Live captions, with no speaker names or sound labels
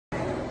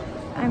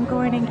I'm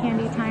going in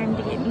Candy Time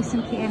to get me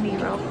some candy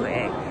real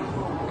quick.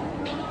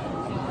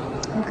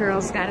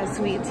 Girl's got a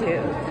sweet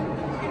tooth.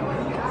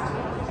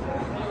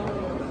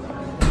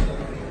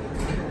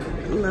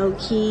 Low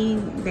key,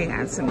 they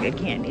got some good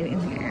candy in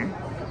here.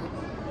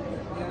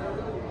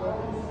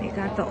 They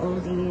got the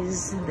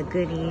oldies, the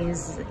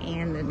goodies,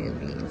 and the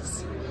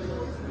newbies.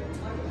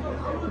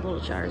 Little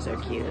jars are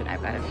cute.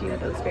 I've got a few of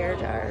those bear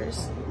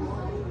jars.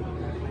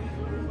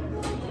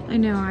 I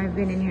know I've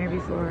been in here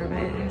before, but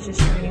I was just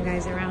showing you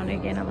guys around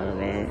again a little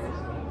bit.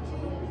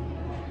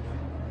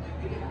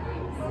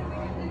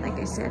 Like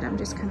I said, I'm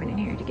just coming in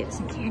here to get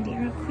some candy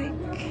real quick.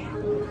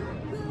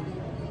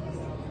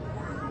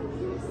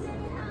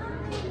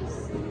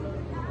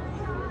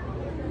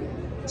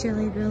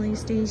 Jelly Belly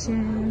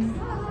Station.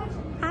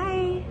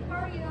 Hi. How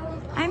are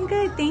you? I'm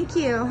good, thank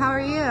you. How are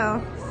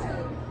you?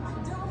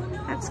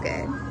 That's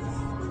good.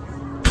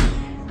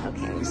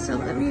 Okay, so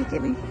let me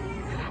get me.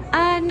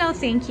 No,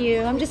 thank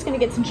you. I'm just gonna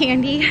get some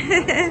candy. So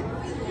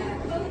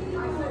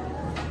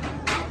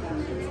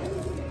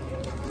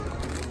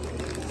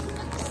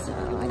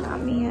I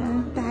got me a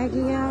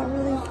baggie out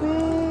really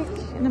quick,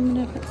 and I'm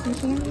gonna put some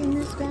candy in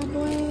this bad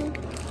boy.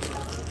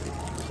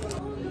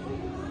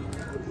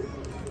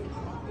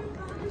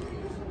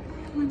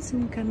 I want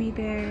some gummy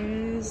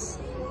bears,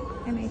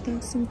 and I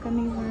think some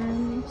gummy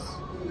worms.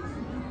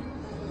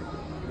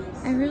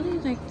 I really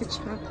like the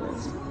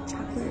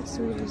chocolate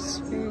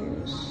Swedish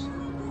fish.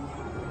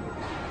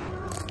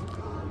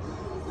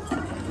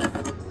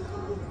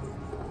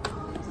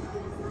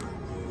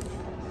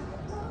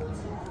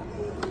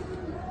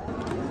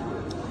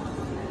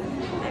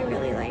 I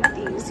really like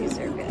these. These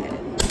are good.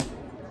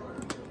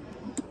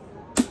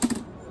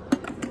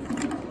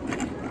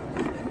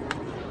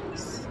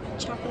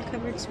 Chocolate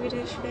covered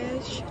Swedish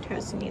fish.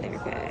 Trust me, they're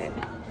good.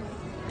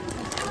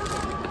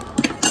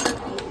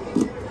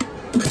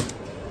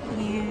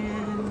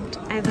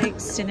 I like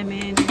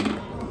cinnamon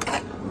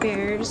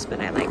bears, but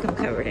I like them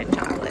covered in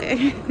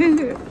chocolate.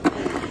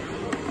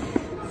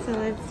 So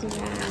let's do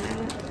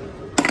that.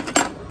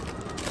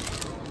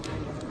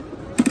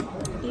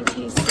 You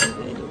taste so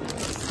good, you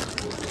guys.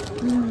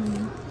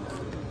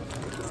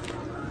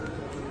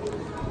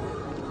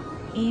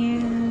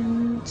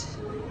 And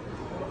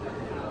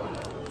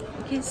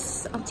I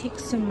guess I'll take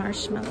some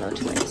marshmallow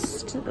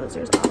twist. Those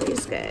are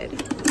always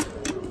good.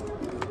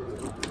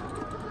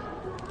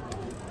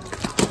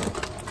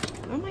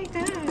 Oh my god.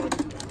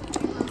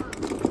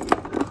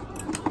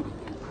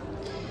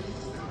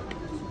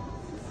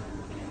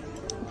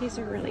 These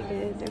are really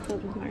good. They're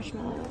filled with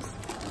marshmallows.